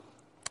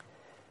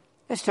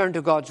Let's turn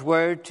to God's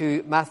Word,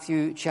 to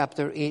Matthew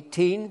chapter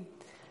 18,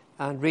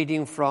 and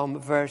reading from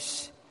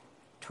verse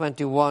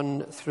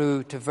 21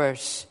 through to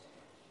verse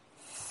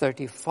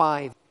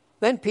 35.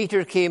 Then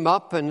Peter came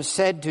up and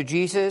said to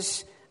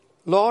Jesus,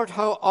 "Lord,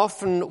 how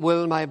often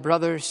will my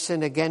brother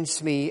sin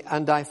against me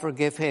and I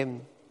forgive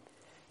him?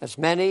 As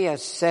many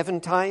as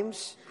 7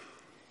 times?"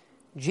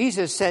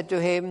 Jesus said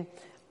to him,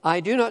 "I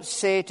do not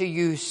say to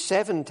you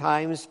 7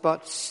 times,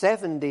 but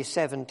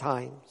 77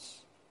 times.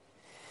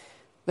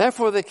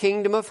 Therefore the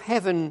kingdom of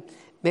heaven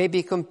may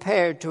be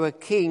compared to a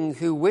king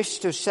who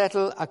wished to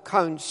settle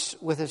accounts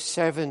with his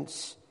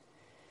servants.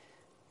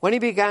 When he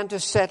began to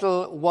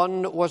settle,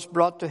 one was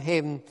brought to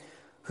him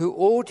who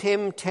owed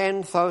him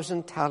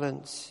 10,000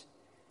 talents.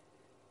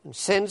 And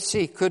since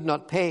he could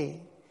not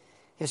pay,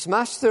 his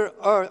master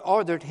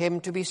ordered him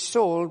to be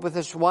sold with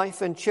his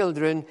wife and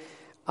children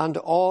and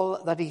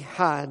all that he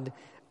had,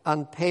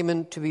 and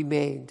payment to be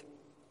made.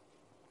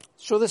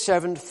 So the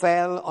servant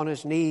fell on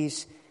his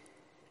knees,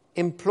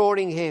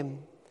 imploring him,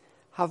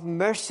 'Have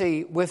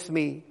mercy with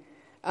me,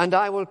 and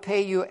I will pay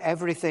you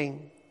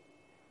everything.'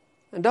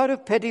 And out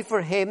of pity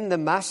for him, the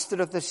master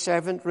of the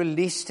servant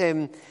released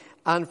him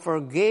and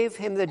forgave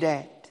him the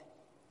debt.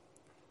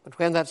 But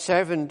when that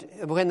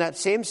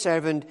same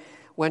servant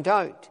went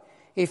out,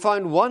 he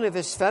found one of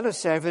his fellow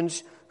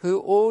servants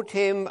who owed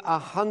him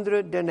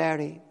 100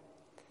 denarii.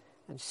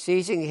 And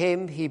seizing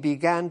him, he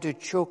began to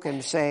choke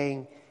him,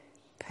 saying,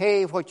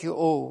 'Pay what you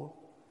owe.'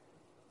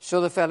 So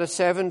the fellow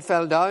servant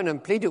fell down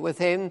and pleaded with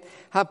him,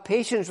 'Have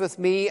patience with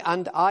me,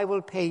 and I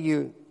will pay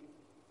you.'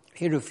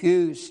 He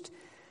refused,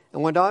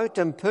 and went out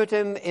and put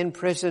him in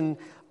prison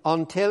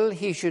until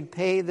he should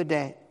pay the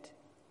debt.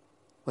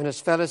 When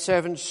his fellow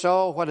servants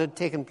saw what had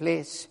taken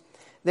place,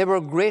 they were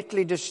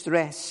greatly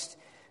distressed,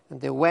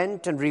 and they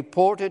went and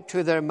reported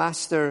to their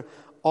master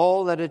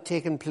all that had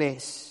taken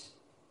place.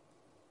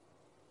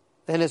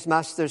 Then his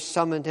master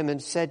summoned him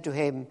and said to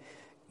him,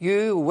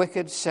 'You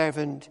wicked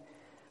servant,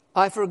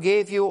 I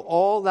forgave you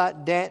all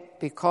that debt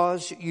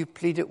because you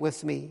pleaded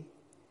with me.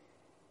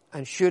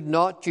 And should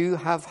not you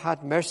have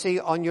had mercy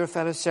on your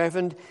fellow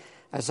servant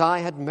as I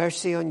had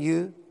mercy on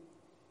you?'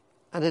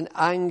 And in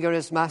anger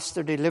his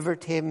master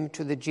delivered him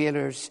to the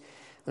jailers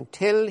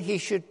until he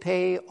should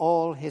pay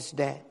all his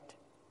debt.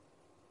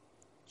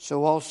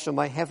 So also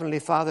my heavenly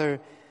Father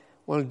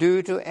will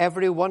do to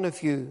every one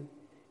of you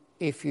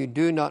if you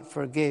do not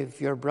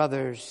forgive your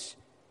brothers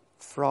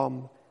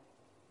from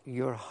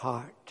your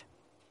heart."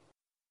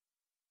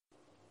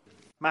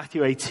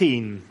 Matthew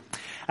 18.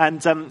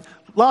 And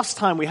last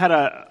time we had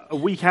a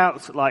week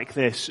out like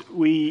this,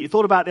 we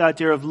thought about the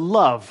idea of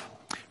love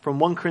from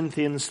 1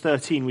 Corinthians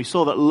 13. We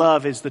saw that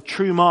love is the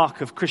true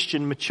mark of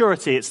Christian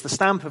maturity. It's the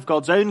stamp of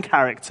God's own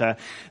character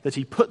that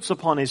he puts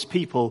upon his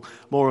people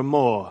more and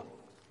more.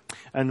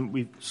 And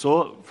we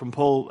saw from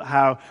Paul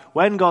how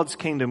when God's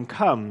kingdom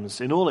comes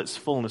in all its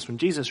fullness, when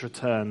Jesus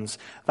returns,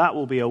 that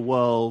will be a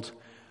world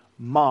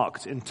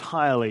marked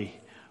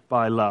entirely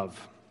by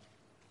love.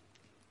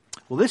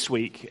 Well, this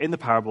week, in the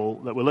parable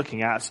that we're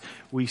looking at,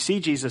 we see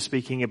Jesus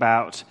speaking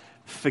about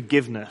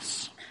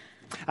forgiveness.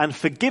 And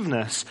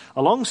forgiveness,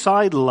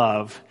 alongside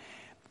love,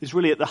 is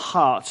really at the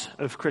heart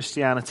of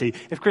Christianity.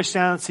 If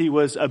Christianity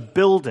was a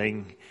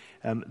building,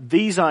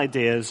 these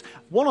ideas,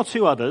 one or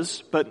two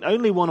others, but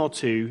only one or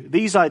two,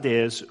 these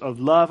ideas of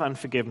love and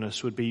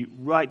forgiveness would be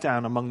right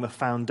down among the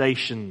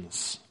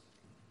foundations.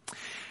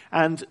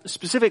 And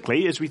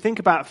specifically, as we think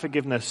about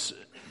forgiveness,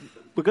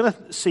 we're going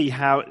to see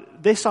how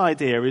this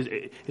idea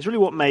is really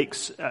what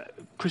makes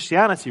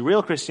Christianity,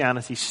 real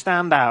Christianity,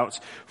 stand out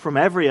from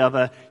every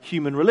other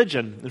human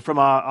religion and from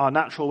our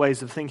natural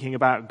ways of thinking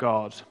about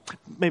God.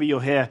 Maybe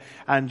you're here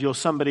and you're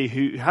somebody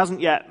who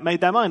hasn't yet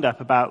made their mind up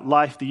about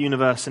life, the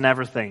universe, and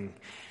everything.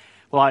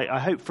 Well, I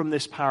hope from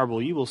this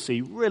parable you will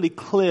see really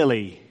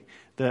clearly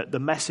the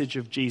message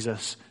of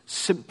Jesus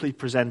simply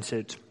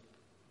presented.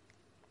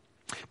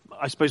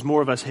 I suppose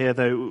more of us here,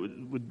 though,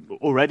 would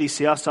already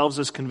see ourselves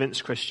as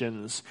convinced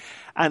Christians.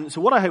 And so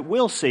what I hope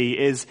we'll see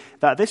is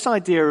that this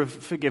idea of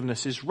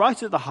forgiveness is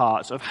right at the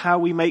heart of how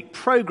we make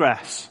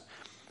progress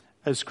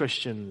as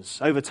Christians.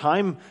 Over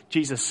time,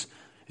 Jesus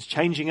is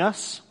changing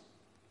us,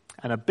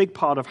 and a big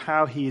part of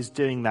how he is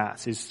doing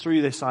that is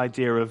through this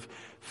idea of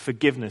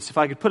forgiveness. If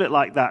I could put it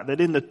like that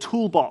in the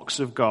toolbox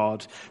of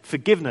God,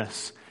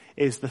 forgiveness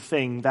is the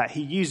thing that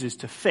he uses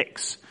to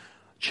fix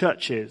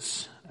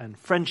churches and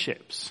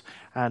friendships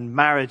and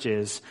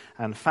marriages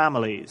and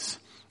families.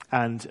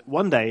 And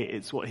one day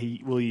it's what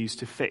he will use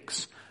to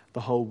fix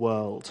the whole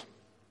world.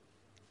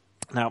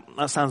 Now,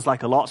 that sounds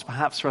like a lot,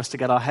 perhaps, for us to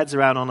get our heads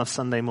around on a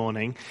Sunday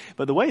morning.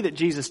 But the way that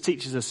Jesus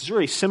teaches us is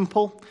really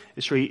simple.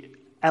 It's really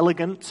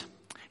elegant.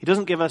 He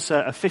doesn't give us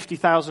a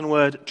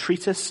 50,000-word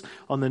treatise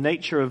on the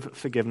nature of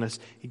forgiveness.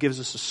 He gives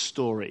us a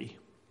story.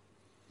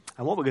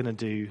 And what we're going to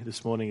do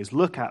this morning is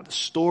look at the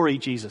story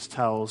Jesus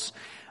tells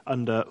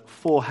under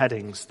 4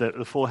 headings,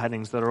 the 4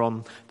 headings that are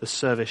on the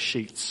service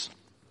sheets.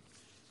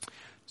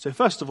 So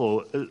first of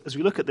all, as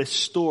we look at this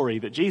story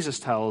that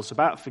Jesus tells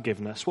about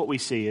forgiveness, what we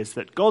see is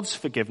that God's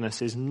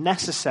forgiveness is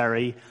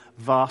necessary,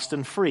 vast,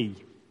 and free.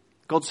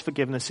 God's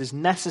forgiveness is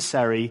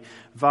necessary,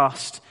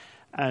 vast,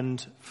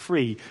 and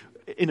free.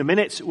 In a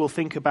minute, we'll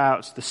think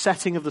about the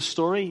setting of the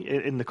story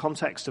in the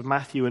context of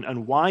Matthew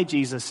and why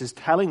Jesus is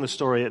telling the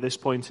story at this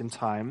point in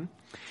time.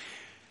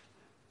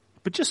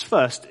 But just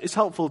first, it's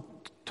helpful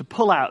to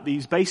pull out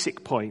these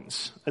basic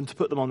points and to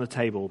put them on the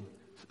table.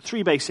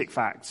 3 basic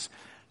facts.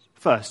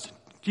 First,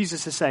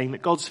 Jesus is saying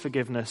that God's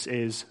forgiveness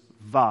is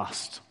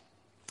vast.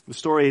 The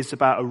story is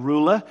about a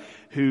ruler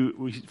who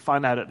we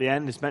find out at the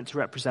end is meant to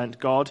represent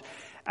God.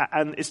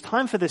 And it's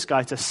time for this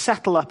guy to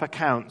settle up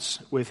accounts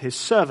with his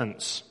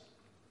servants.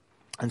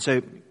 And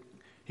so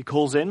he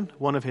calls in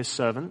one of his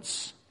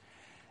servants,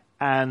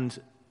 and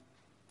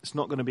it's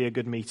not going to be a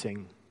good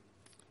meeting.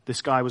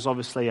 This guy was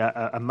obviously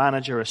a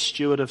manager, a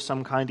steward of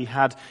some kind. He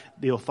had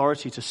the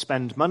authority to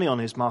spend money on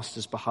his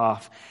master's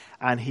behalf,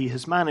 and he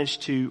has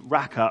managed to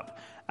rack up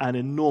an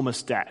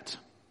enormous debt.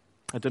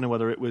 I don't know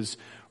whether it was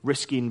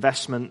risky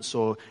investments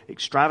or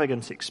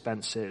extravagant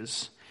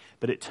expenses,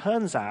 but it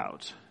turns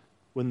out,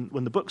 when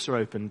the books are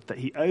opened, that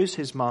he owes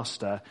his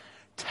master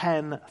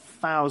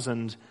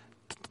 10,000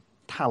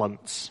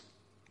 talents.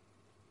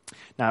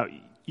 Now,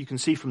 you can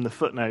see from the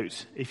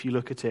footnote, if you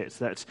look at it,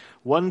 that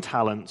 1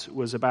 talent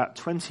was about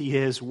 20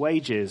 years'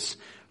 wages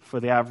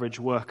for the average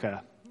worker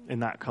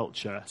in that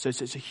culture. So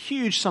it's a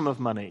huge sum of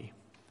money,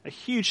 a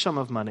huge sum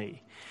of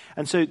money.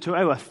 And so to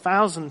owe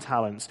 1,000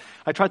 talents,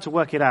 I tried to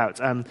work it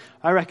out, and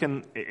I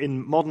reckon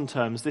in modern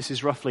terms this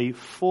is roughly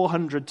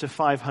 400 to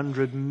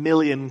 500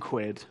 million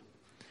quid.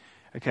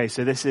 Okay,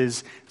 so this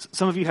is,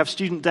 some of you have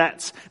student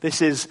debts,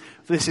 this is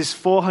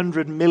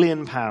 400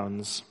 million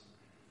pounds.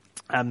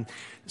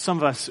 Some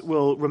of us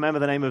will remember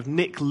the name of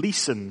Nick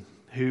Leeson,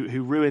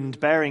 who ruined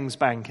Barings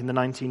Bank in the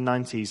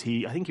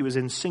 1990s. I think he was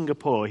in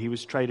Singapore. He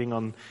was trading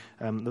on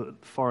the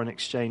foreign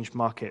exchange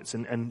markets,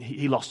 and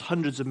he lost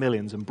hundreds of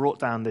millions and brought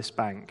down this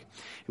bank.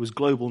 It was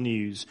global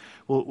news.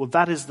 Well,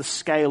 that is the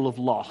scale of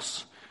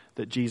loss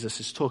that Jesus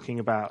is talking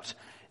about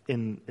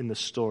in the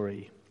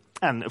story.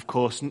 And, of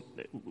course,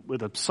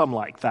 with a sum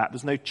like that,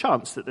 there's no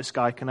chance that this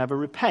guy can ever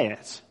repay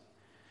it.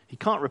 He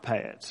can't repay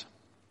it.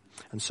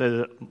 And so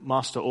the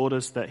master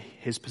orders that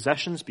his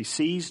possessions be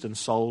seized and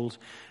sold,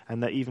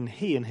 and that even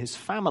he and his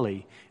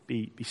family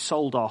be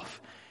sold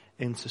off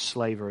into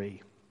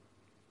slavery.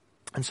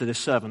 And so this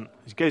servant,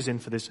 he goes in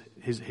for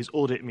his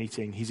audit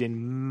meeting. He's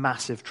in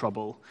massive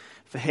trouble.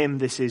 For him,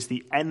 this is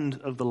the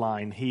end of the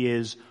line. He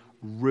is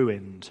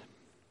ruined.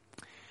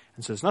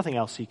 And so there's nothing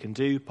else he can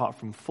do apart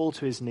from fall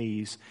to his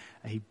knees,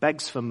 and he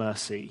begs for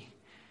mercy.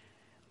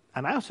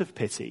 And out of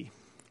pity,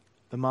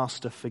 the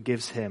master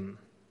forgives him.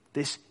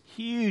 This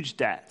huge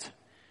debt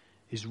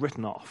is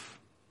written off,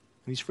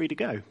 and he's free to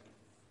go.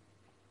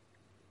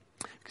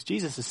 Because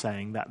Jesus is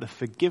saying that the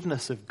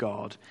forgiveness of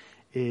God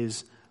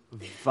is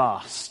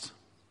vast.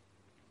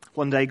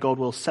 One day God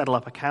will settle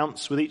up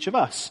accounts with each of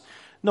us,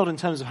 not in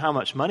terms of how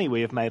much money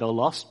we have made or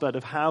lost, but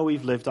of how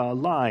we've lived our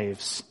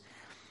lives.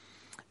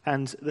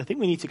 And the thing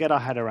we need to get our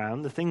head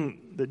around, the thing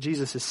that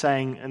Jesus is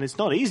saying, and it's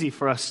not easy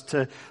for us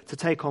to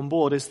take on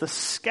board, is the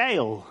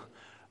scale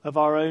of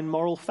our own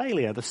moral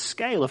failure, the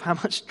scale of how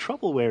much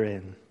trouble we're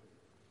in.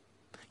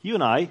 You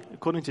and I,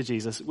 according to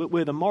Jesus,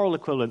 we're the moral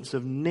equivalents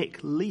of Nick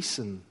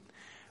Leeson.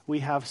 We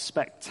have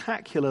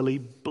spectacularly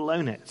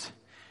blown it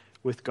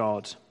with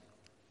God.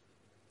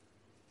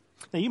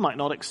 Now, you might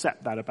not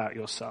accept that about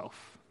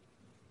yourself.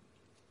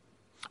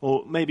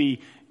 Or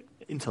maybe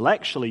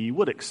intellectually you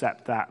would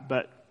accept that,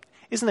 but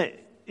isn't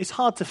it? It's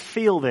hard to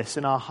feel this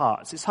in our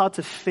hearts. It's hard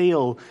to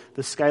feel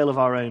the scale of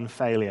our own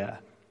failure.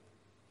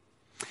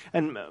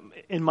 And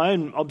in my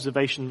own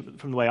observation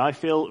from the way I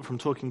feel, from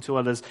talking to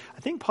others, I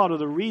think part of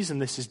the reason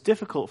this is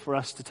difficult for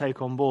us to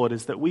take on board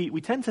is that we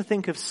tend to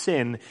think of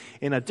sin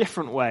in a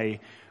different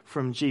way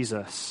from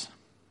Jesus.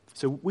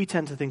 So we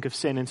tend to think of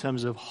sin in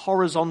terms of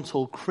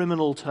horizontal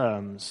criminal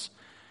terms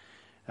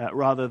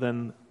rather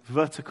than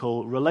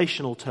vertical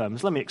relational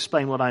terms. Let me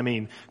explain what I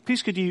mean.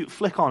 Please could you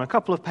flick on a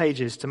couple of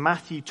pages to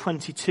Matthew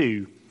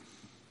 22.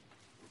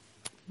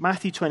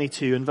 Matthew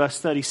 22 and verse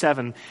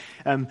 37.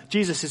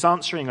 Jesus is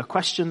answering a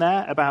question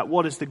there about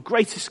what is the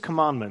greatest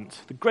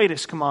commandment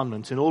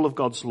in all of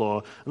God's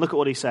law. And look at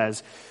what he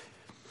says.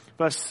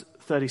 Verse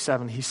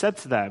 37, he said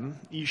to them,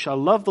 "You shall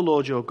love the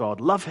Lord your God."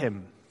 Love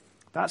him.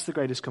 That's the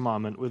greatest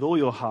commandment, with all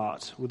your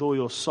heart, with all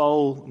your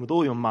soul, and with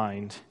all your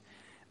mind.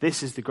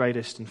 This is the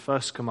greatest and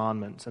first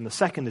commandment. And the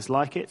second is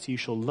like it. You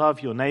shall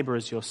love your neighbor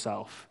as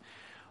yourself.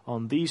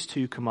 On these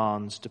 2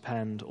 commands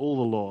depend all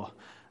the law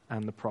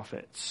and the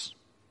prophets.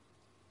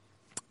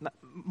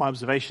 My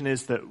observation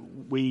is that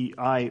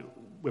we're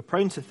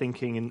prone to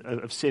thinking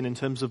of sin in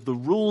terms of the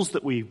rules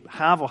that we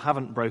have or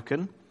haven't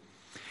broken,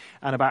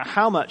 and about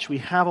how much we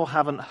have or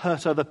haven't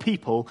hurt other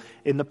people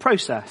in the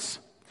process.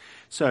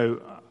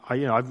 So,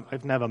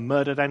 I've never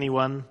murdered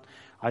anyone.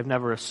 I've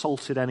never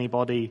assaulted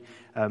anybody.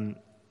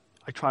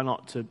 I try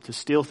not to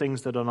steal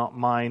things that are not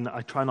mine.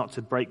 I try not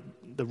to break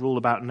the rule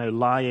about no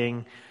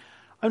lying.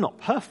 I'm not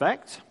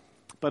perfect,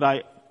 but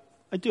I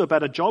do a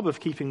better job of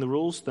keeping the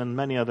rules than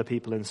many other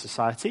people in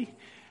society,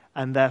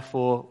 and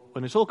therefore,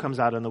 when it all comes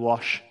out in the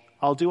wash,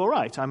 I'll do all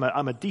right. I'm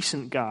a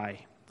decent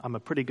guy. I'm a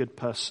pretty good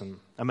person.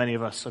 And many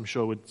of us, I'm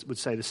sure, would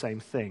say the same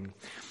thing.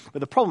 But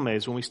the problem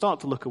is, when we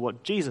start to look at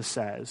what Jesus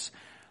says,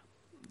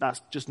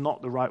 that's just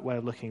not the right way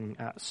of looking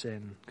at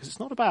sin. Because it's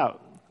not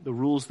about the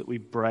rules that we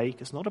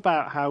break. It's not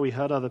about how we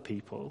hurt other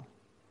people.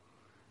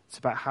 It's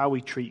about how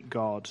we treat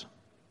God.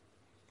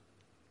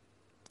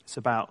 It's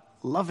about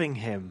loving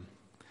him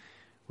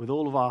with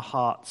all of our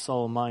heart,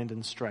 soul, mind,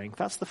 and strength.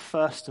 That's the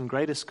first and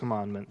greatest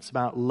commandment. It's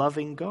about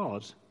loving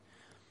God.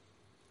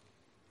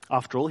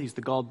 After all, he's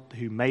the God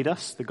who made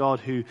us, the God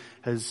who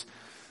has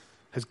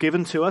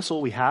given to us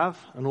all we have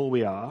and all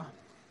we are.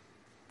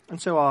 And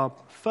so our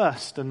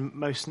first and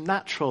most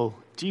natural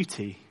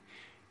duty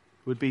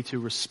would be to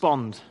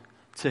respond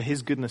to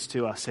his goodness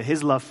to us, to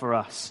his love for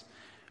us,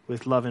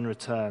 with love in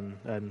return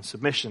and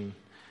submission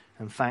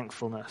and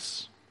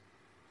thankfulness.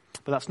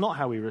 But that's not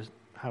how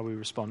we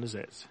respond, is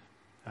it?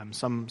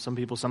 Some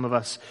people, some of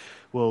us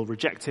will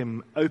reject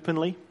him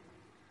openly.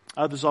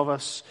 Others of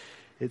us,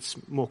 it's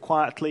more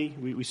quietly.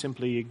 We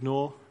simply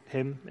ignore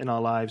him in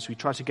our lives. We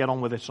try to get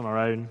on with it on our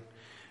own.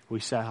 We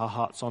set our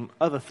hearts on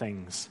other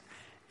things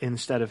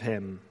instead of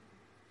him.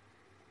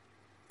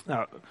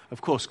 Now,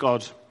 of course,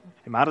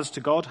 it matters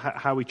to God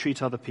how we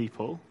treat other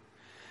people.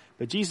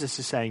 But Jesus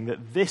is saying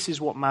that this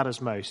is what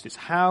matters most. It's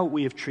how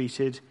we have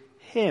treated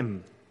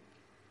him.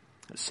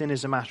 That sin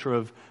is a matter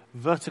of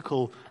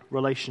vertical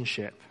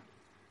relationship.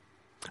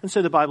 And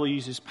so the Bible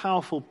uses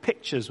powerful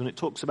pictures when it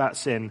talks about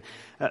sin.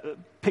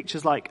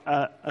 Pictures like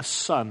a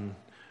son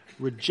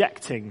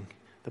rejecting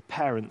the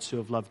parents who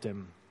have loved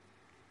him.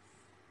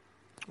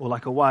 Or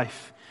like a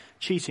wife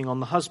cheating on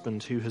the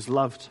husband who has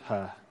loved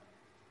her.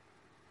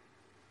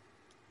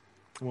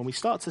 And when we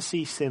start to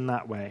see sin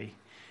that way,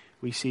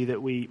 we see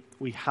that we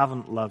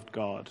haven't loved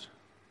God.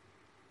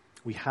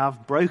 We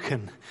have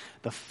broken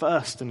the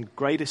first and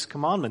greatest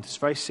commandment. It's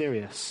very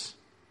serious.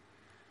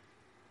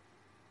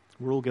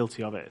 We're all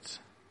guilty of it.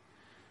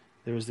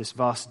 There is this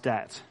vast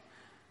debt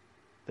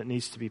that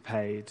needs to be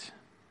paid.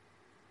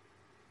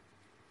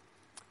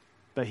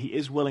 But he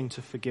is willing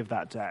to forgive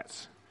that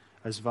debt,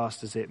 as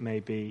vast as it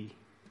may be.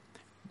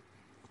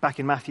 Back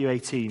in Matthew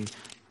 18,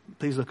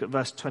 please look at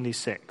verse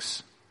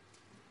 26.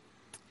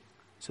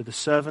 So the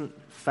servant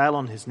fell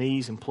on his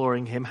knees,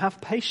 imploring him,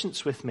 "Have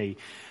patience with me,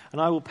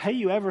 and I will pay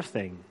you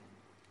everything."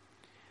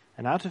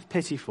 And out of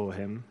pity for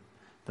him,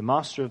 the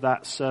master of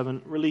that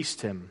servant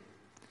released him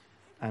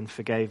and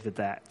forgave the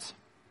debt.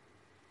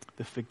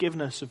 The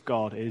forgiveness of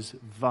God is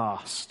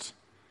vast.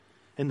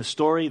 In the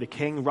story, the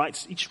king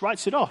writes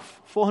it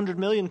off. 400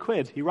 million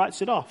quid, he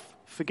writes it off,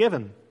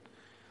 forgiven.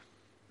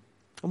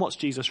 And what's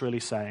Jesus really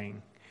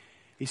saying?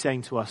 He's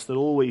saying to us that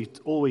all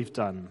we've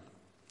done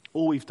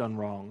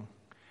wrong,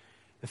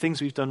 the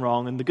things we've done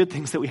wrong and the good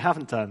things that we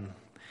haven't done,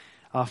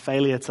 our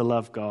failure to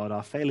love God,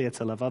 our failure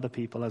to love other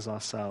people as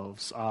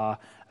ourselves, our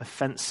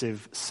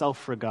offensive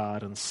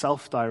self-regard and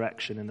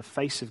self-direction in the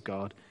face of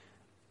God,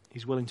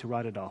 he's willing to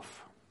write it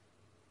off.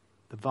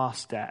 The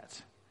vast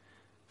debt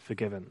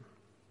forgiven.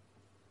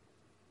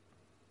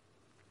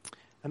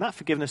 And that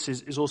forgiveness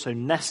is also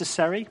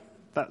necessary.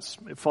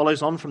 It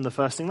follows on from the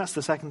first thing. That's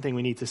the second thing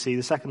we need to see,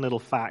 the second little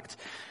fact,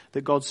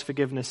 that God's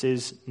forgiveness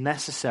is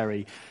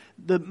necessary.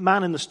 The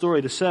man in the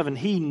story, the servant,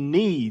 he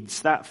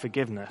needs that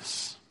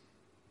forgiveness,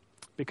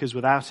 because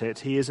without it,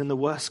 he is in the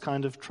worst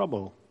kind of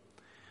trouble.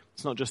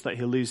 It's not just that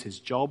he'll lose his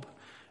job.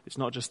 It's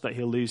not just that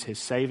he'll lose his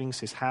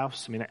savings, his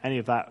house. I mean, any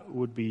of that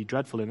would be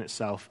dreadful in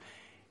itself.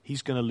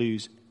 He's going to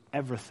lose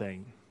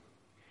everything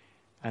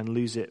and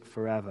lose it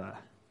forever.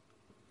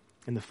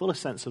 In the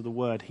fullest sense of the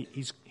word, he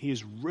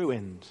is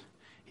ruined.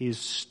 He is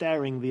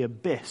staring the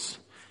abyss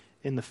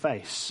in the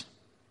face.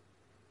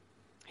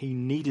 He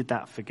needed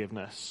that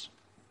forgiveness.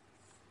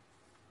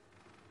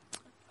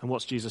 And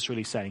what's Jesus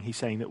really saying? He's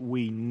saying that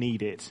we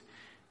need it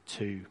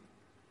too.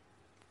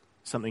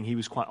 Something he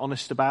was quite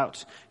honest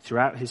about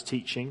throughout his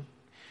teaching,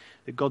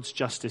 that God's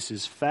justice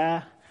is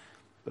fair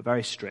but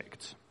very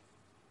strict.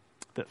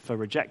 That for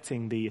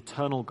rejecting the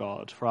eternal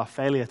God, for our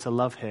failure to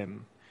love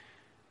him,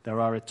 there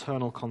are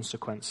eternal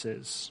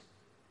consequences.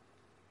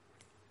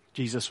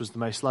 Jesus was the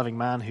most loving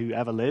man who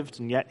ever lived,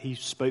 and yet he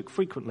spoke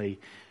frequently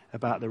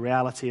about the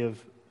reality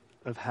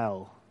of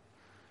hell.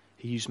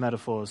 He used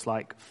metaphors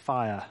like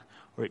fire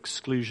or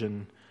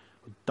exclusion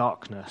or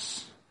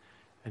darkness,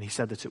 and he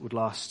said that it would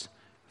last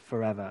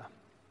forever.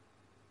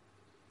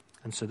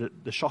 And so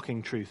the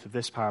shocking truth of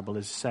this parable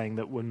is saying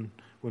that when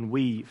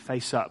we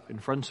face up in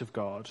front of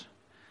God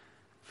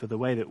for the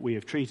way that we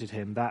have treated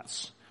him,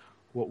 that's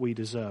what we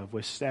deserve.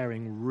 We're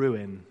staring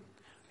ruin,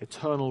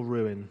 eternal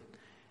ruin,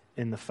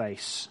 in the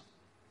face.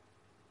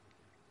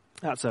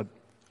 That's a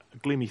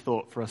gloomy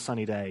thought for a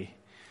sunny day.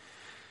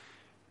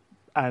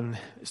 And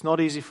it's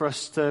not easy for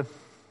us to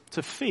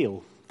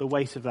feel the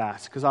weight of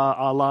that, because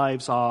our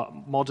lives, our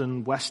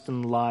modern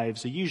Western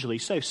lives, are usually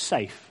so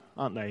safe,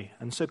 aren't they?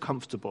 And so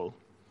comfortable.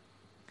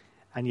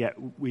 And yet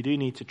we do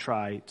need to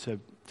try to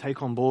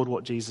take on board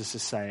what Jesus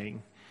is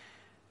saying,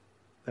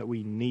 that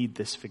we need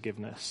this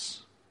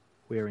forgiveness.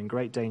 We are in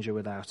great danger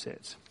without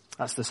it.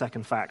 That's the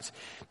second fact,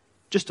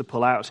 just to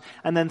pull out.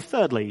 And then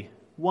thirdly,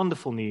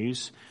 wonderful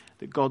news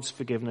that God's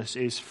forgiveness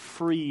is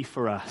free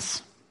for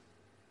us.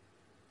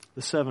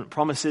 The servant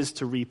promises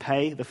to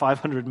repay the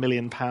 £500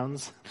 million.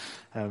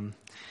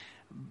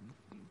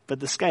 But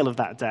the scale of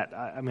that debt,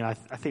 I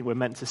think we're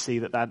meant to see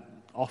that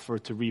offer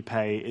to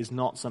repay is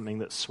not something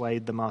that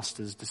swayed the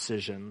master's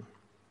decision.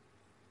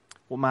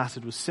 What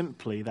mattered was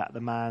simply that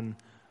the man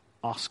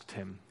asked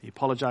him. He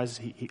apologizes,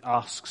 he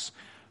asks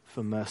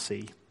for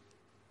mercy.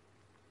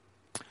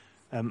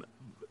 Have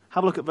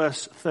a look at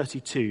verse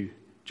 32,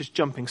 just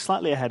jumping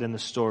slightly ahead in the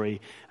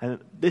story. And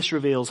this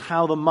reveals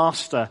how the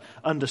master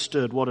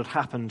understood what had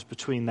happened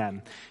between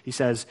them. He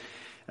says,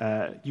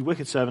 "You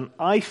wicked servant,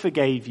 I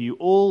forgave you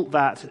all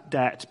that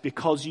debt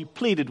because you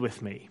pleaded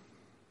with me."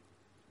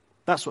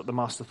 That's what the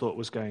master thought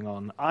was going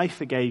on. I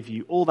forgave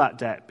you all that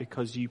debt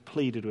because you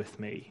pleaded with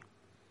me.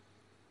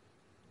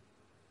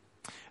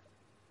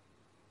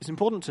 It's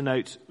important to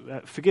note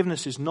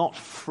forgiveness is not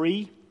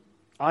free,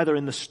 either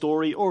in the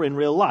story or in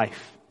real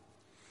life.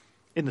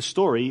 In the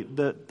story,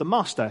 the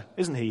master,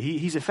 isn't he?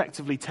 He's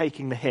effectively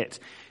taking the hit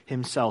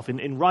himself.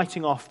 In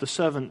writing off the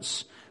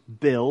servant's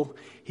bill,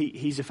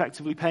 he's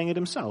effectively paying it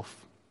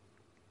himself.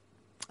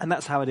 And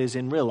that's how it is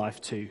in real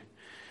life too.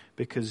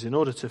 Because in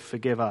order to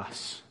forgive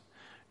us,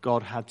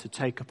 God had to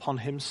take upon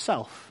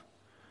himself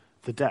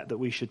the debt that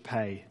we should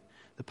pay,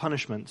 the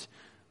punishment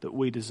that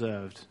we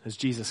deserved as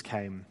Jesus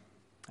came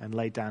and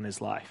laid down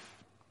his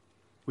life.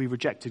 We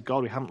rejected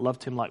God. We haven't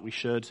loved him like we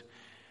should.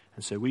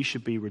 And so we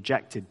should be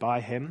rejected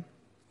by him.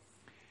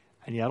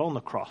 And yet on the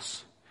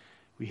cross,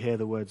 we hear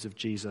the words of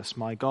Jesus,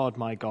 my God,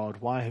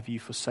 why have you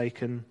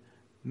forsaken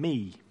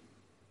me?"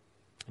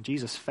 And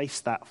Jesus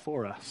faced that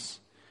for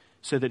us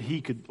so that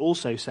he could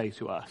also say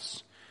to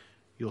us,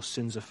 your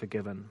sins are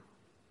forgiven.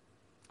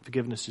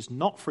 Forgiveness is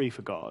not free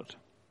for God,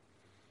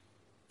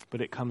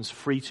 but it comes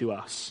free to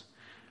us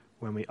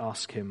when we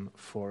ask him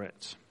for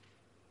it.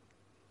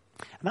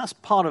 And that's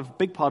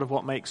big part of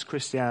what makes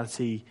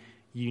Christianity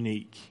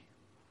unique.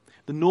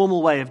 The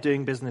normal way of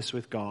doing business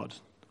with God,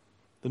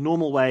 the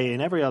normal way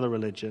in every other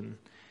religion,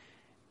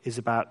 is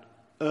about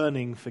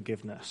earning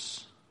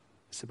forgiveness.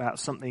 It's about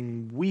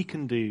something we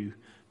can do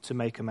to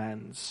make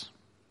amends.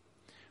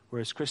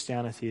 Whereas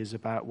Christianity is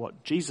about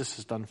what Jesus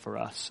has done for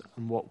us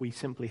and what we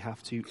simply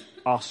have to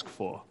ask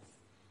for.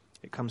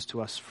 It comes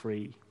to us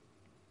free.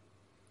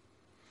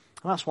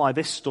 And that's why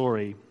this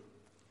story,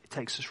 it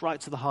takes us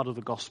right to the heart of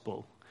the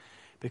gospel.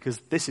 Because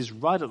this is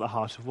right at the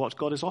heart of what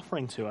God is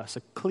offering to us.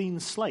 A clean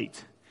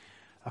slate,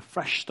 a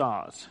fresh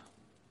start,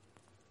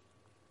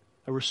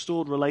 a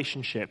restored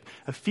relationship,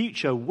 a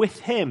future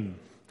with him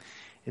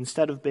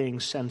instead of being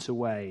sent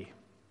away.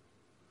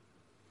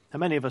 And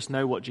many of us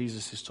know what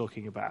Jesus is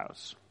talking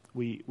about.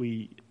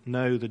 We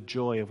know the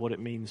joy of what it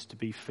means to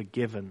be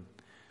forgiven.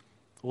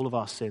 All of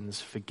our sins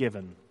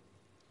forgiven.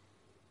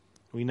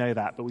 We know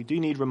that, but we do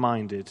need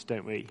reminded,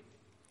 don't we,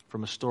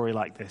 from a story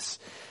like this,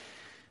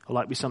 or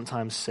like we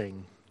sometimes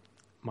sing,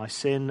 my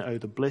sin, oh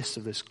the bliss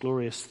of this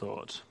glorious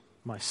thought,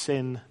 my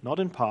sin, not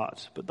in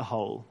part, but the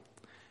whole,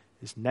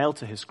 is nailed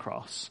to his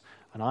cross,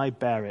 and I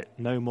bear it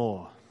no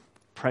more.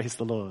 Praise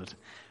the Lord,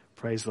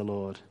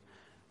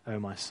 oh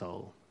my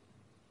soul.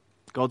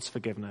 God's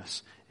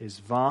forgiveness is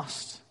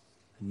vast,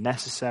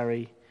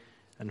 necessary,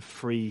 and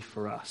free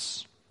for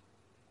us.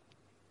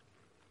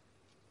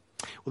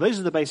 Well, those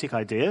are the basic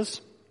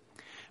ideas.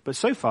 But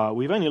so far,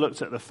 we've only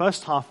looked at the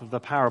first half of the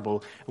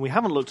parable, and we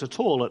haven't looked at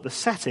all at the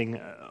setting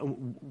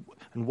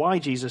and why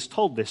Jesus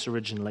told this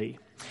originally.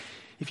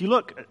 If you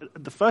look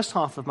at the first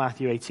half of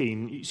Matthew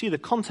 18, you see the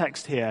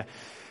context here.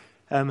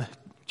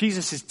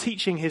 Jesus is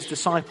teaching his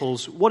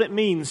disciples what it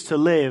means to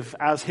live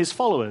as his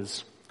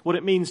followers, what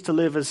it means to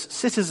live as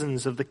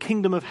citizens of the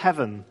kingdom of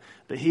heaven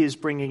that he is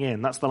bringing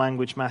in. That's the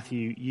language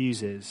Matthew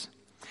uses.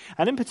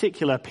 And in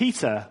particular,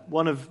 Peter,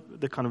 one of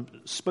the kind of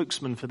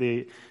spokesmen for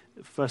the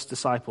first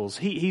disciples,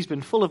 he's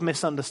been full of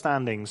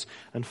misunderstandings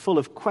and full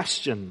of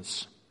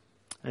questions.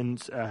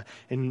 And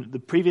in the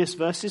previous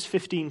verses,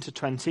 15 to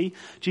 20,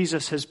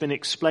 Jesus has been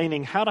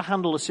explaining how to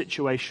handle a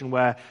situation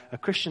where a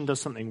Christian does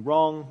something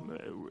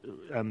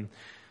wrong,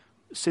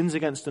 sins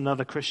against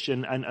another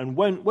Christian, and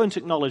won't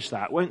acknowledge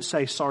that, won't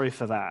say sorry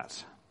for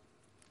that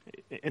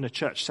in a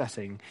church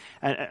setting.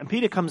 And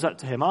Peter comes up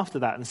to him after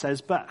that and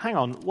says, but hang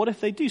on, what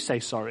if they do say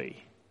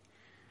sorry?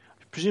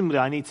 Presumably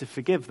I need to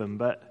forgive them,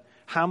 but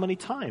how many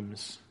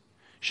times?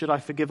 Should I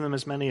forgive them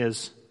as many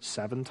as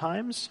 7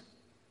 times?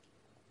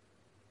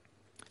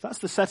 That's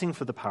the setting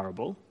for the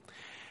parable.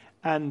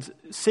 And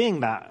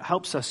seeing that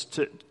helps us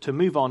to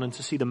move on and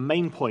to see the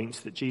main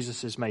point that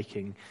Jesus is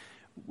making,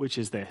 which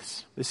is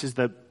this. This is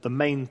the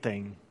main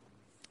thing.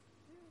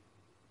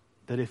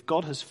 That if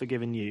God has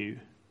forgiven you,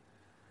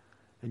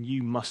 then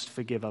you must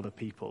forgive other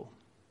people.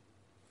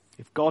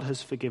 If God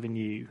has forgiven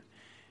you,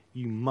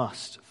 you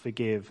must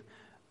forgive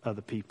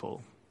other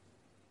people.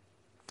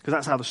 Because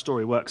that's how the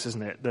story works,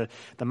 isn't it?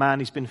 The man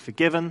who's been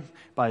forgiven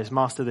by his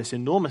master this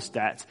enormous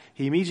debt,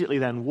 he immediately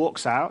then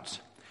walks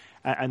out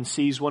and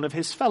sees one of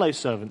his fellow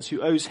servants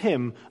who owes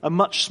him a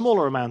much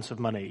smaller amount of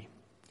money.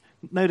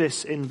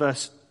 Notice in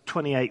verse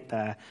 28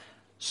 there,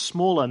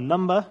 smaller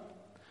number,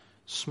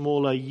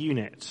 smaller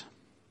unit.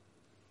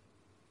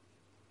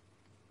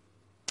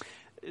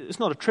 It's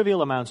not a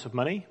trivial amount of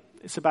money.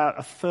 It's about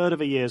a third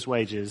of a year's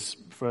wages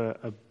for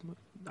an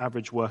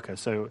average worker.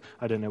 So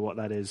I don't know what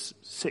that is,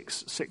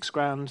 six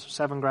grand,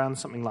 7 grand,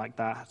 something like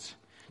that.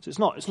 So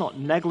it's not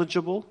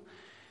negligible.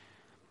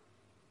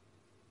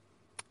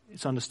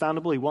 It's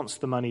understandable. He wants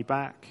the money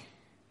back.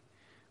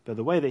 But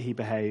the way that he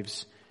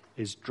behaves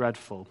is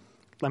dreadful.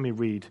 Let me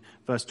read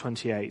verse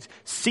 28.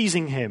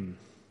 Seizing him,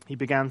 he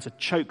began to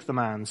choke the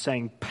man,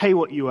 saying, "Pay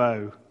what you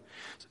owe."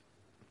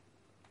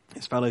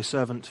 His fellow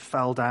servant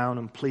fell down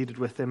and pleaded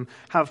with him,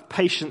 "Have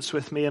patience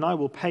with me and I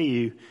will pay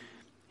you."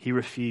 He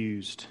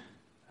refused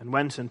and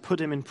went and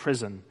put him in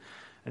prison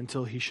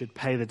until he should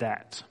pay the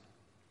debt.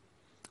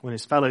 When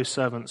his fellow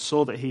servants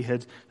saw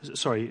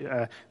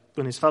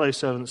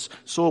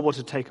what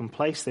had taken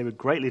place, they were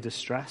greatly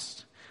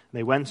distressed.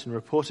 They went and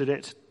reported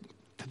it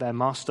to their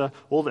master,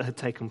 all that had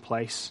taken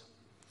place.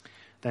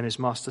 Then his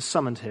master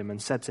summoned him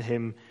and said to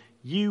him,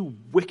 "You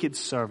wicked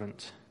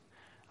servant,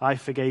 I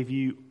forgave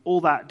you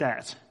all that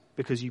debt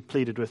because you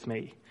pleaded with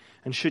me.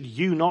 And should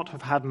you not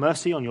have had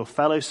mercy on your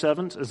fellow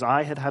servant as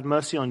I had had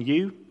mercy on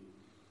you?"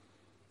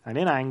 And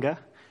in anger,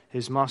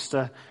 his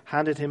master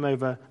handed him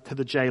over to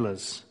the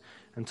jailers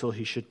until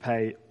he should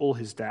pay all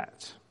his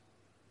debt.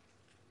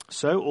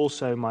 So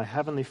also my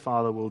heavenly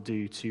Father will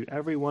do to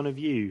every one of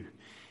you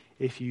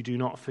if you do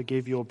not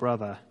forgive your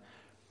brother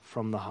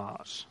from the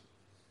heart.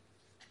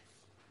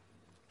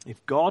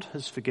 If God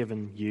has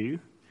forgiven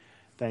you,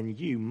 then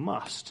you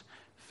must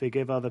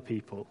forgive other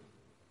people.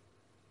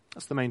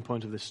 That's the main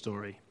point of this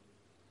story.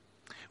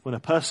 When a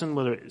person,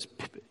 whether it's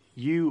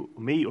you,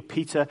 or me, or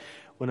Peter,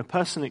 when a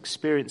person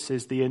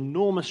experiences the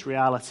enormous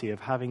reality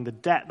of having the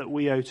debt that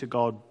we owe to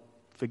God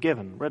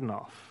forgiven, written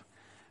off,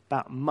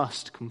 that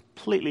must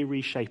completely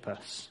reshape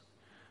us,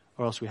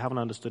 or else we haven't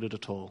understood it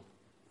at all.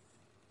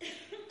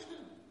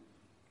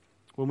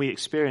 When we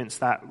experience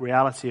that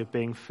reality of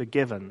being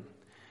forgiven,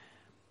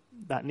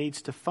 that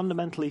needs to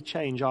fundamentally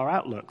change our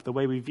outlook, the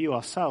way we view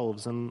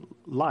ourselves and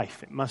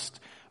life. It must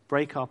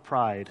break our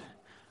pride,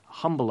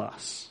 humble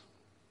us,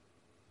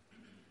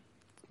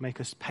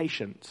 make us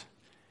patient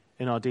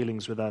in our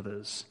dealings with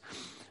others.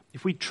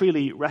 If we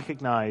truly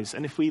recognize,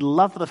 and if we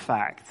love the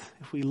fact,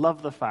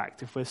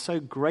 if we're so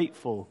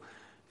grateful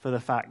for the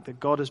fact that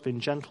God has been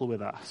gentle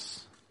with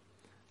us,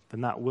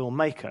 then that will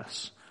make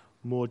us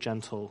more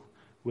gentle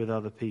with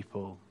other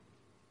people.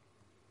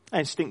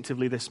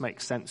 Instinctively, this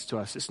makes sense to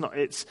us.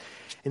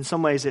 In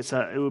some ways,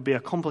 it would be a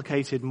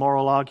complicated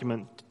moral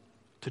argument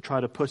to try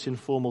to put in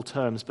formal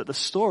terms, but the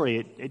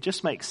story, it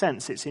just makes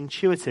sense. It's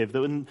intuitive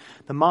that when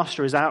the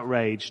master is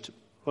outraged,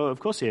 well, of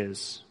course he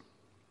is.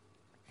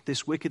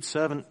 This wicked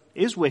servant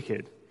is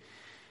wicked.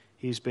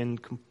 He's been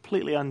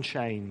completely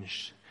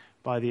unchanged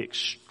by the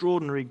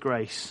extraordinary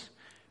grace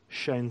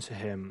shown to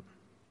him.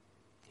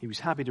 He was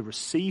happy to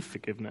receive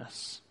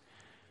forgiveness,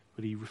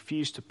 but he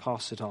refused to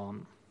pass it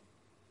on.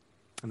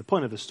 And the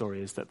point of the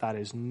story is that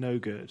is no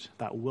good.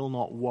 That will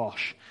not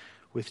wash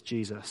with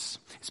Jesus.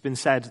 It's been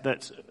said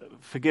that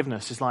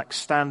forgiveness is like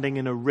standing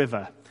in a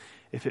river.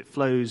 If it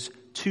flows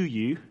to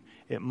you,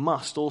 it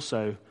must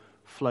also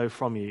flow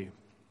from you.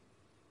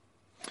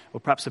 Or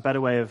perhaps a better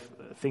way of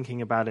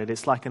thinking about it,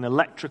 it's like an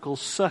electrical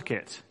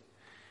circuit.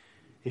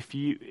 If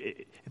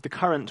the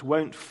current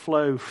won't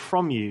flow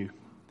from you,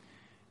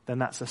 then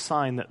that's a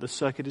sign that the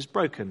circuit is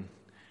broken,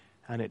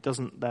 and it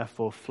doesn't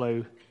therefore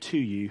flow to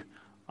you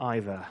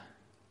either.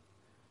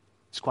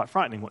 It's quite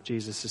frightening what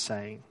Jesus is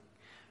saying,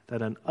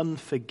 that an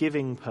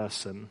unforgiving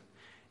person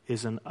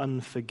is an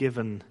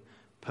unforgiven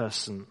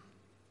person.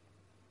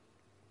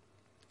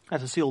 And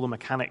to see all the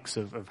mechanics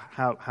of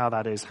how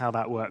that is, how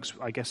that works,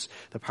 I guess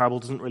the parable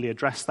doesn't really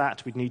address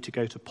that. We'd need to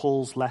go to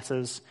Paul's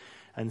letters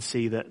and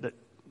see that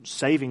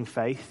saving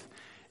faith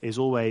is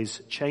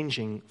always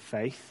changing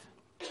faith.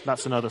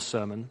 That's another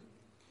sermon.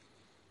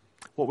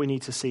 What we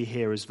need to see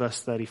here is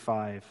verse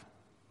 35,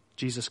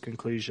 Jesus'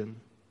 conclusion.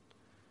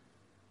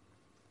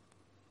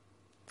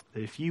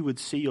 That if you would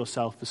see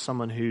yourself as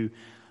someone who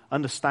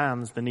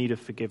understands the need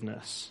of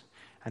forgiveness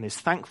and is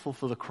thankful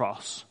for the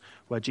cross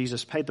where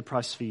Jesus paid the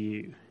price for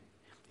you,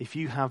 if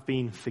you have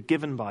been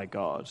forgiven by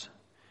God,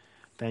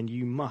 then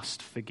you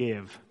must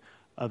forgive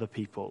other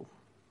people.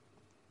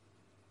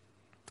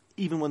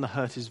 Even when the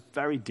hurt is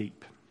very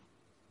deep.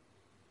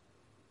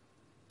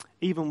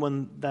 Even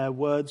when their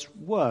words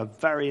were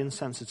very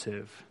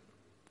insensitive.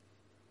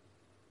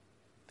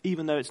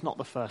 Even though it's not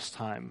the first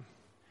time.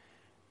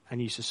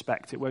 And you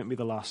suspect it won't be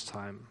the last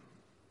time.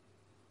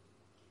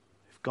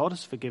 If God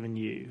has forgiven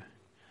you,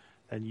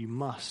 then you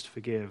must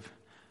forgive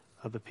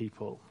other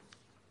people.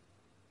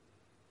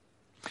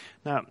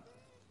 Now,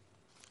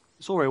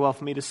 it's all very well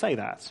for me to say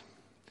that.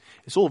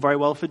 It's all very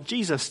well for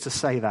Jesus to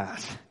say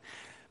that.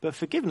 But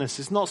forgiveness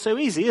is not so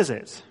easy, is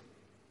it?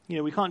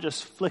 We can't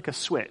just flick a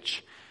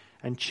switch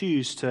and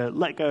choose to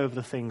let go of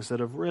the things that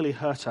have really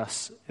hurt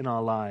us in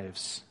our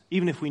lives.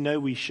 Even if we know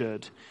we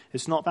should,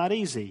 it's not that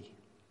easy.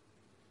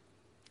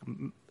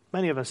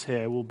 Many of us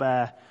here will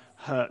bear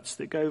hurts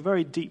that go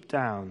very deep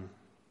down.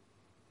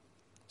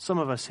 Some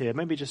of us here,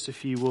 maybe just a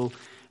few, will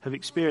have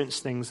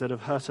experienced things that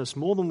have hurt us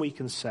more than we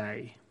can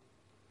say.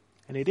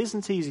 And it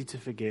isn't easy to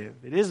forgive.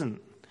 It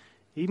isn't.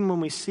 Even when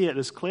we see it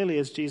as clearly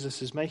as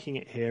Jesus is making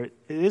it here, it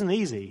isn't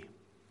easy.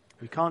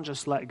 We can't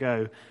just let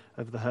go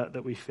of the hurt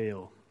that we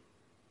feel.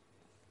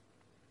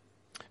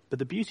 But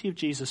the beauty of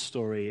Jesus'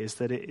 story is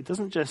that it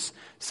doesn't just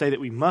say that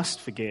we must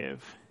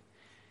forgive.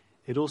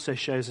 It also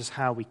shows us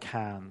how we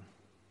can.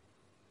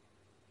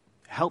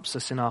 It helps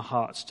us in our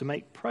hearts to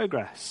make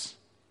progress.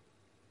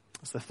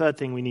 That's the third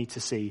thing we need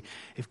to see.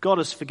 If God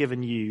has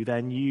forgiven you,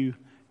 then you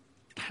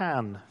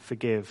can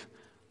forgive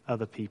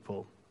other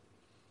people.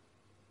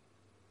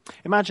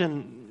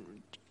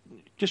 Imagine,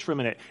 just for a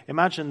minute,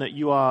 imagine that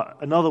you are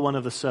another one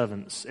of the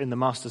servants in the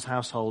master's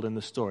household in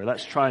the story.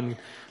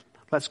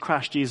 Let's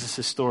crash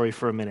Jesus' story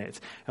for a minute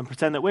and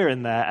pretend that we're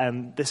in there,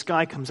 and this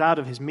guy comes out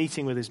of his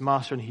meeting with his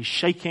master and he's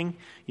shaking.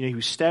 He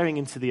was staring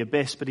into the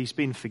abyss, but he's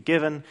been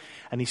forgiven,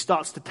 and he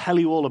starts to tell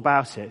you all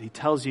about it. He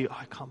tells you,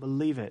 I can't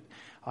believe it.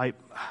 I'd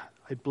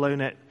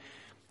blown it.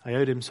 I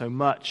owed him so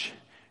much.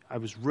 I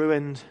was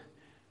ruined,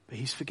 but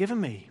he's forgiven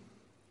me.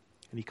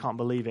 And he can't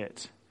believe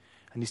it.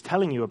 And he's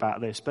telling you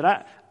about this.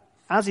 But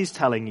as he's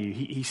telling you,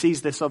 he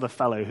sees this other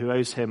fellow who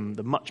owes him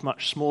the much,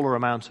 much smaller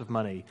amount of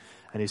money.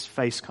 And his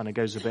face kind of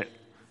goes a bit,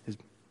 his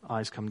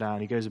eyes come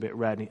down, he goes a bit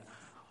red.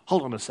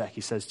 Hold on a sec,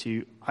 he says to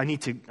you, I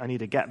need to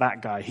get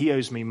that guy. He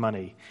owes me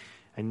money.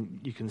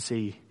 And you can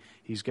see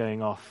he's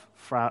going off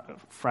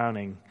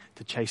frowning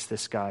to chase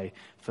this guy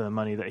for the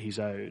money that he's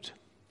owed.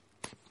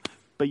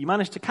 But you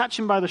manage to catch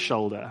him by the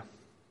shoulder.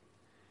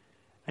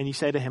 And you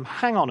say to him,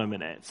 hang on a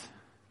minute.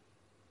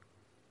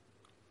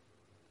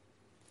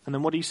 And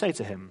then what do you say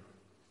to him?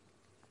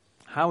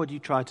 How would you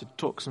try to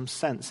talk some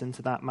sense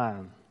into that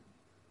man?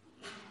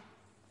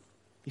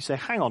 You say,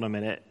 hang on a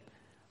minute.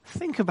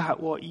 Think about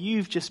what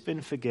you've just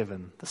been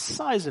forgiven, the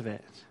size of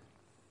it.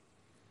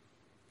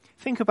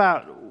 Think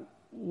about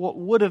what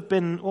would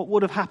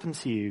have happened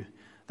to you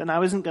that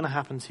now isn't going to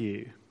happen to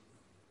you.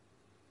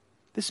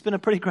 This has been a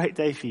pretty great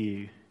day for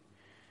you.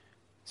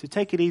 So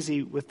take it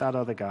easy with that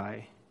other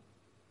guy.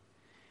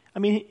 I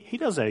mean, he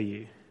does owe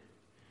you.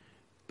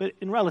 But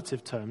in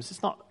relative terms,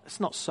 it's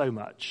not so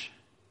much.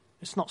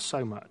 It's not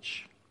so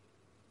much.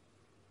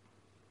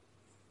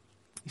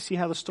 You see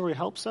how the story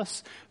helps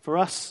us? For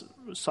us,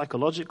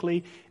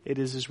 psychologically, it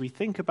is as we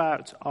think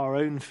about our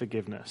own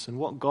forgiveness and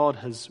what God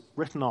has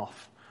written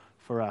off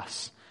for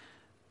us,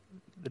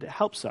 that it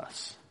helps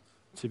us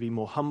to be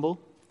more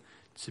humble,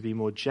 to be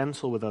more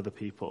gentle with other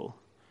people,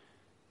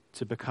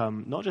 to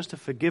become not just a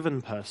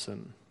forgiven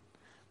person,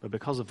 but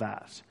because of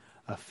that,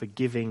 a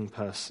forgiving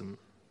person.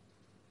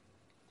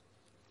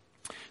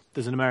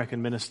 There's an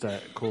American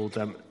minister called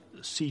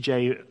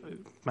C.J.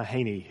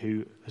 Mahaney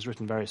who has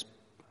written various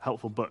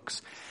helpful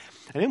books.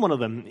 And in one of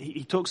them,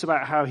 he talks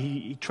about how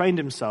he trained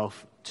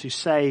himself to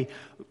say,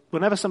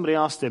 whenever somebody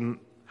asked him,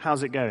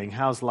 how's it going,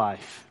 how's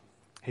life?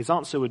 His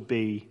answer would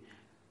be,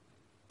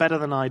 better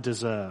than I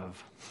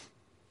deserve.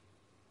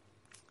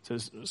 So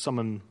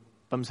someone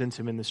bumps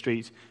into him in the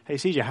street, hey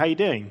CJ, how you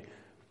doing?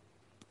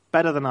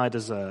 Better than I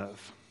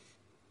deserve.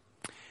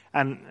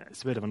 And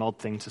it's a bit of an odd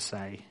thing to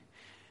say,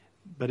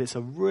 but it's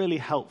a really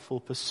helpful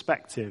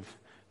perspective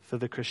for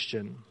the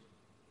Christian,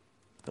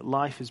 that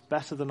life is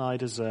better than I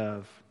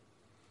deserve.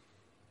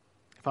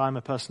 If I'm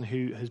a person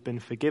who has been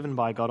forgiven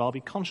by God, I'll be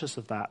conscious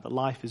of that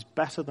life is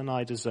better than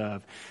I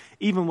deserve.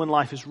 Even when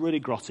life is really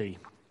grotty,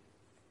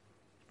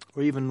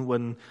 or even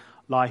when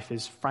life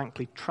is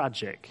frankly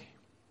tragic,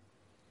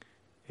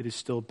 it is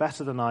still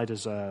better than I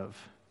deserve.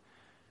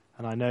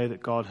 And I know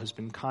that God has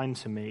been kind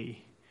to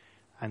me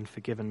and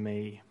forgiven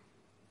me.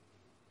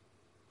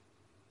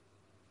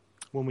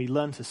 When we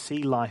learn to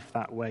see life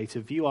that way,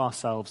 to view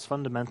ourselves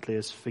fundamentally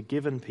as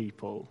forgiven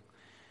people,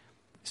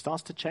 it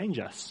starts to change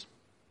us.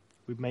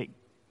 It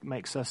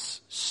makes us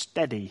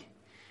steady,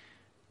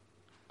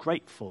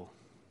 grateful,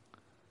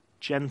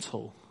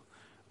 gentle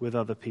with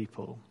other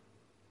people.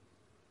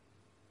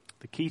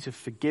 The key to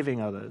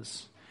forgiving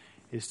others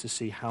is to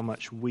see how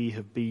much we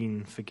have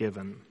been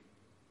forgiven.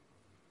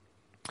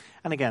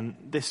 And again,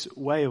 this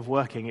way of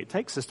working, it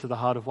takes us to the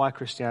heart of why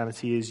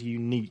Christianity is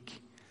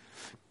unique.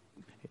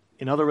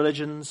 In other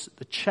religions,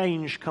 the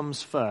change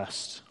comes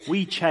first.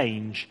 We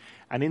change,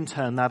 and in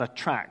turn that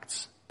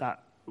attracts,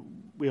 that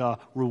we are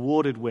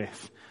rewarded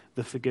with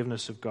the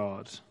forgiveness of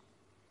God.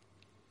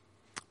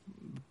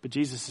 But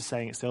Jesus is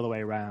saying it's the other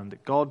way around,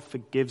 that God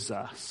forgives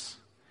us,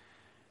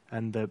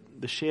 and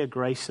the sheer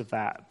grace of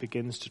that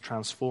begins to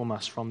transform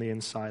us from the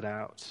inside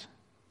out.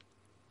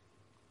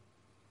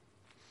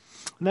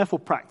 And therefore,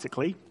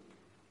 practically,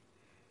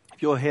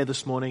 if you're here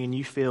this morning and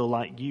you feel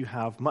like you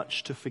have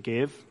much to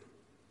forgive,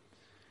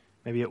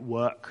 maybe at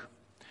work,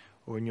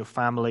 or in your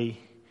family,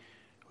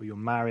 or your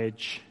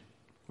marriage,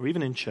 or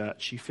even in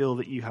church, you feel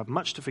that you have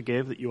much to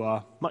forgive, that you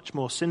are much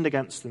more sinned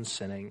against than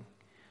sinning,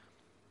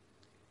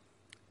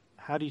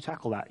 how do you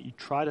tackle that? You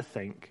try to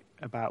think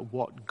about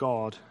what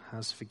God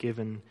has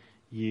forgiven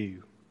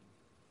you.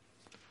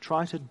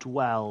 Try to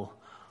dwell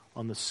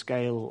on the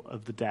scale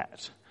of the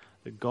debt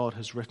that God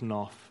has written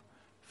off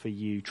for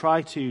you.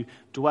 Try to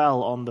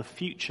dwell on the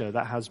future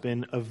that has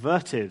been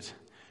averted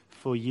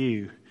for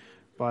you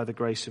by the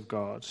grace of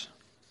God.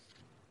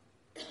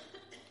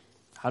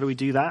 How do we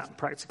do that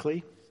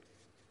practically?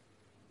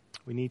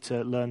 We need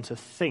to learn to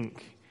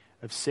think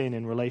of sin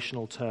in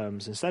relational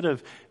terms. Instead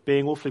of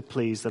being awfully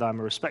pleased that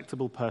I'm a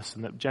respectable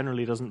person that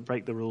generally doesn't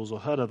break the rules or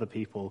hurt other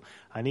people,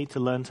 I need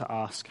to learn to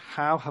ask,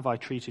 how have I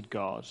treated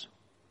God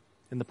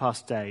in the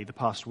past day, the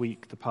past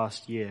week, the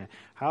past year?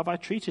 How have I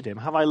treated him?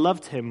 Have I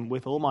loved him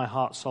with all my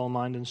heart, soul,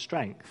 mind, and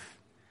strength?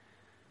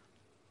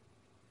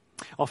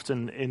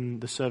 Often in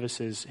the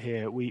services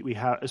here, we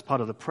have, as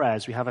part of the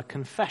prayers, we have a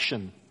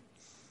confession.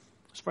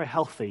 It's very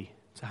healthy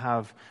to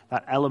have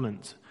that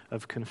element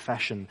of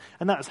confession.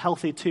 And that's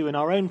healthy too in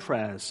our own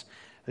prayers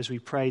as we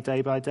pray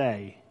day by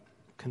day,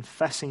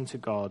 confessing to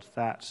God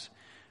that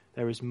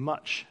there is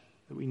much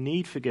that we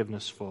need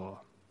forgiveness for.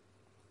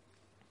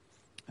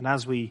 And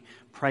as we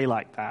pray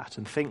like that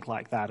and think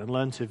like that and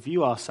learn to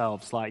view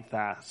ourselves like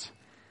that,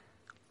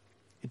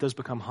 it does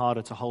become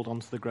harder to hold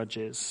on to the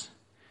grudges.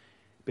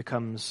 It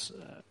becomes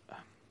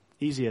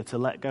easier to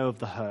let go of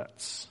the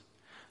hurts,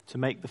 to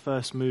make the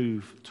first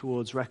move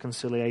towards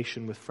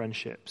reconciliation with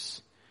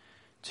friendships,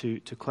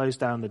 to close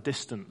down the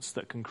distance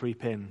that can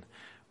creep in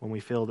when we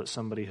feel that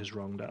somebody has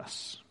wronged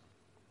us.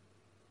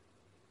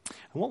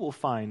 And what we'll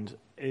find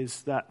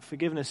is that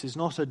forgiveness is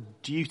not a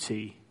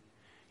duty.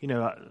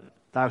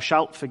 Thou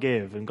shalt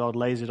forgive, and God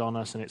lays it on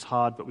us, and it's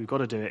hard, but we've got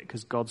to do it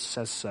because God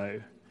says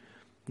so.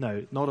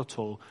 No, not at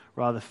all.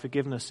 Rather,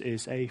 forgiveness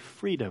is a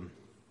freedom,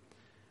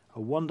 a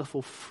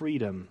wonderful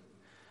freedom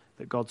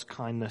that God's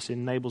kindness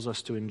enables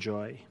us to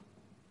enjoy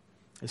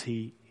as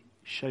he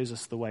shows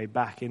us the way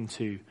back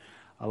into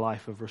a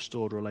life of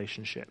restored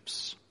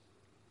relationships.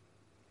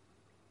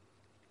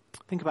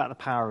 Think about the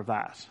power of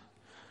that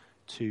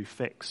to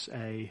fix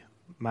a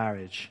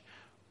marriage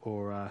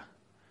or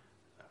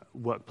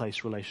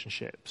workplace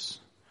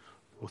relationships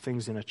or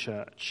things in a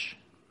church.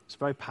 It's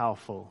very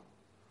powerful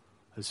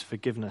as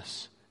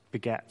forgiveness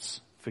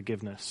begets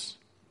forgiveness.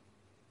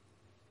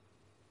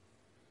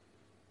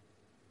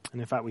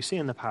 And in fact, we see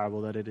in the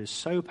parable that it is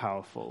so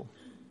powerful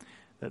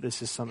that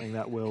this is something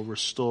that will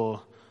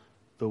restore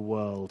the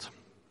world.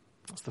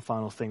 That's the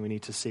final thing we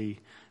need to see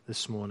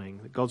this morning,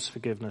 that God's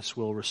forgiveness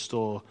will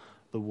restore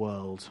the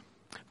world.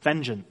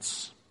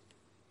 Vengeance.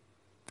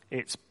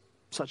 It's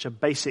such a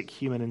basic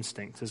human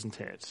instinct,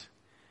 isn't it?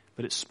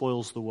 But it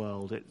spoils the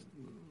world. It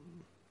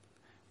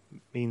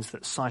means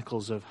that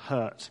cycles of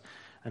hurt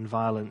and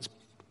violence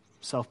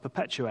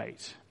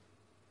self-perpetuate.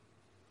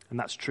 And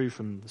that's true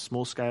from the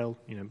small scale,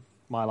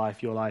 my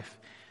life, your life,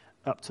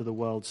 up to the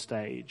world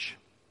stage.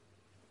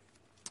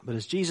 But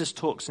as Jesus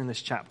talks in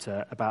this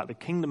chapter about the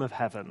kingdom of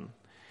heaven,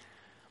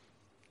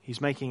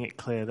 he's making it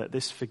clear that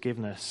this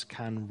forgiveness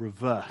can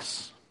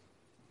reverse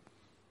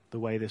the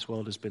way this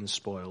world has been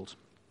spoiled.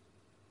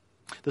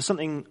 There's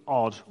something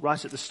odd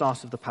right at the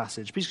start of the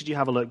passage. Please could you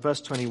have a look,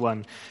 verse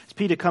 21. As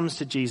Peter comes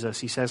to Jesus,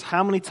 he says,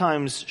 "How many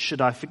times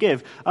should I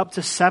forgive? Up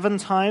to 7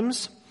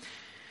 times?"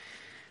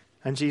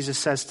 And Jesus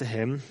says to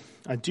him,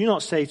 "I do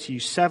not say to you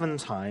 7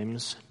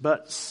 times,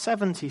 but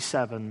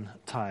 77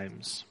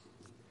 times."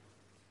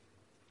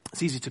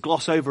 It's easy to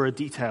gloss over a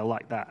detail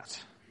like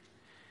that.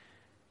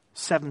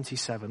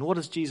 77. What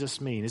does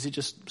Jesus mean? Is he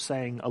just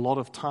saying a lot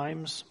of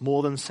times,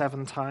 more than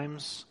 7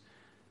 times?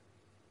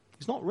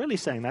 He's not really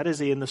saying that, is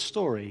he, in the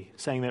story,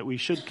 saying that we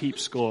should keep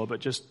score, but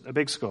just a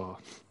big score.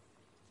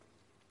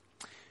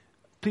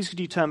 Please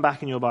could you turn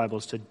back in your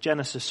Bibles to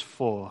Genesis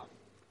 4.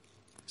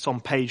 It's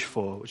on page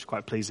 4, which is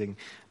quite pleasing.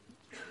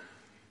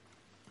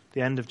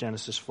 The end of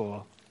Genesis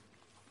 4.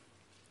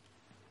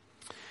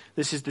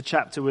 This is the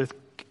chapter with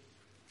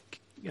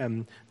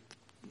this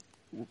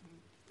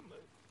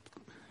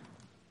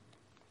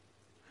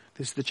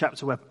is the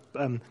chapter where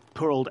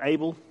poor old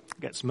Abel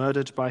gets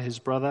murdered by his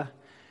brother.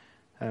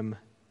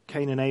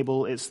 Cain and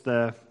Abel, it's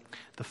the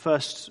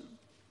first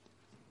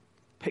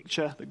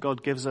picture that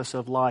God gives us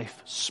of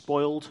life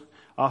spoiled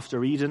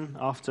after Eden,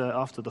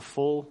 after the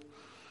fall.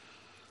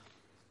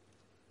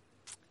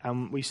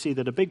 And we see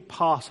that a big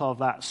part of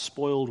that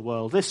spoiled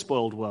world, this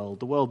spoiled world,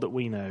 the world that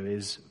we know,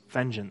 is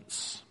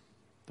vengeance,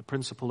 the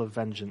principle of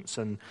vengeance.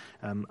 And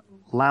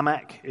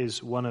Lamech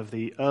is one of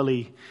the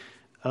early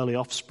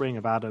offspring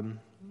of Adam,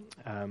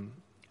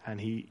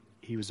 and he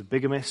was a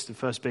bigamist, the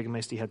first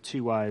bigamist. He had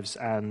 2 wives,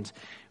 and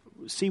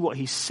see what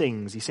he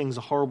sings. He sings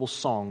a horrible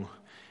song.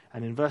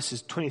 And in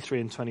verses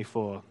 23 and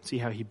 24, see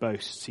how he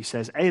boasts. He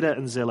says, "Ada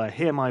and Zillah,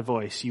 hear my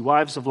voice. You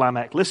wives of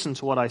Lamech, listen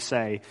to what I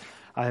say.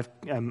 I have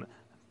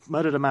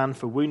murdered a man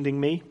for wounding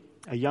me,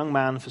 a young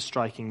man for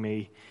striking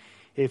me.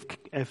 If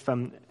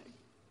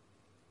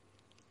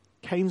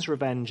Cain's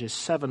revenge is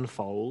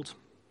 7-fold,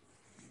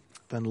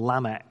 then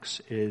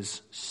Lamech's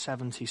is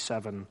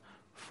 77-fold.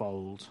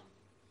 fold.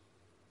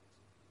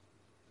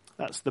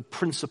 That's the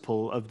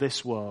principle of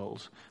this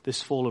world,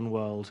 this fallen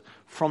world,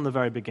 from the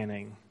very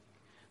beginning,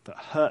 that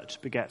hurt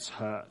begets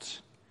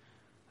hurt.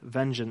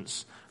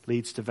 Vengeance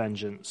leads to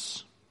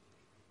vengeance.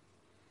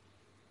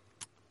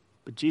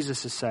 But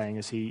Jesus is saying,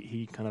 as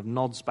he kind of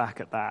nods back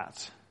at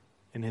that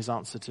in his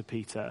answer to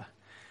Peter,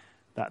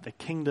 that the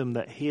kingdom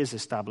that he is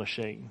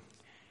establishing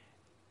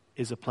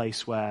is a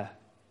place where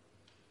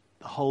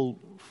the whole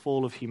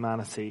fall of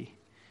humanity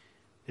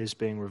is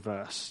being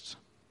reversed.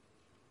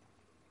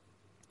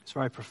 It's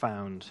very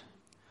profound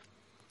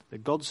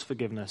that God's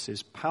forgiveness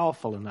is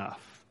powerful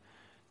enough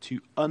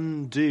to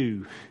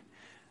undo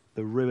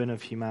the ruin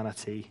of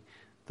humanity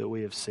that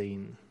we have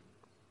seen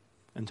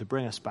and to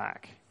bring us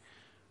back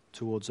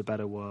towards a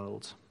better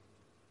world.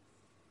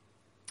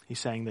 He's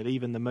saying that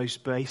even the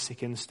most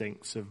basic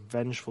instincts of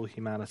vengeful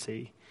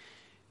humanity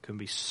can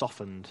be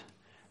softened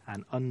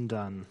and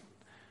undone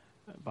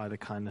by the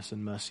kindness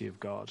and mercy of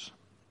God.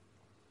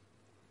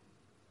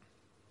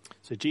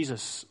 So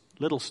Jesus'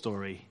 little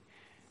story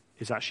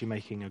is actually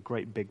making a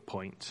great big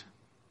point.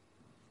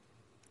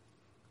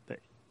 That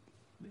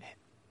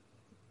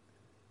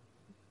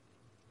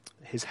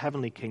his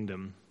heavenly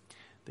kingdom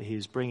that he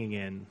is bringing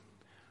in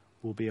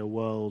will be a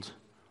world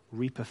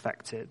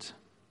reperfected.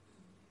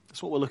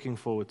 That's what we're looking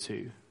forward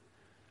to.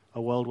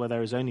 A world where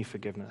there is only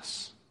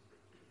forgiveness.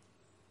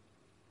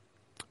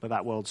 But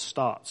that world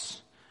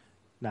starts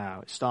now.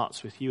 It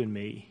starts with you and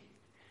me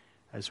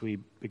as we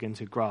begin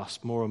to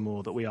grasp more and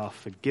more that we are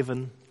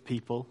forgiven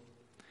people.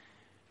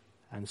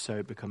 And so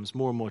it becomes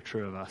more and more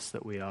true of us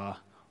that we are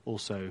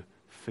also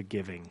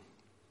forgiving.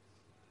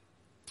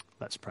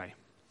 Let's pray.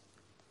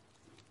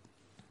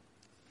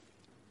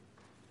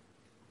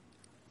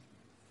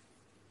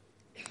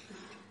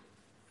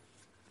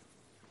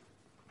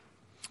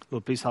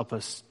 Lord, please help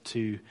us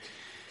to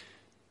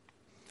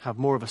have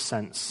more of a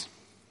sense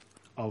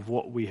of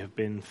what we have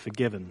been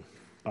forgiven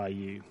by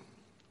you.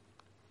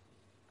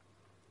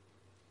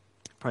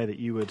 Pray that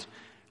you would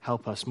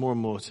help us more and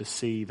more to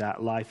see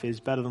that life is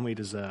better than we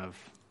deserve.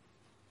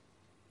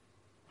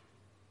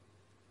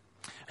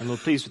 And Lord,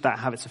 please would that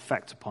have its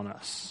effect upon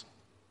us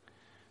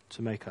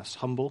to make us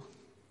humble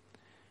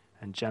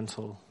and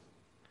gentle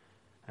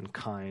and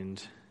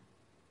kind.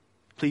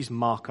 Please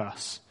mark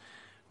us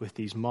with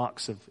these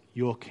marks of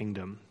your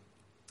kingdom,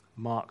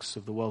 marks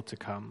of the world to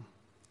come.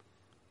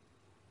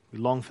 We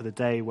long for the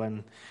day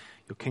when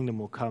your kingdom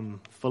will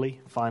come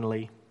fully,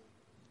 finally.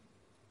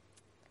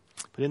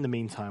 But in the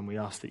meantime, we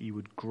ask that you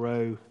would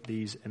grow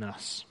these in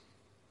us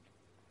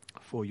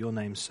for your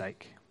name's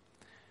sake.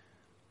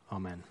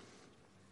 Amen.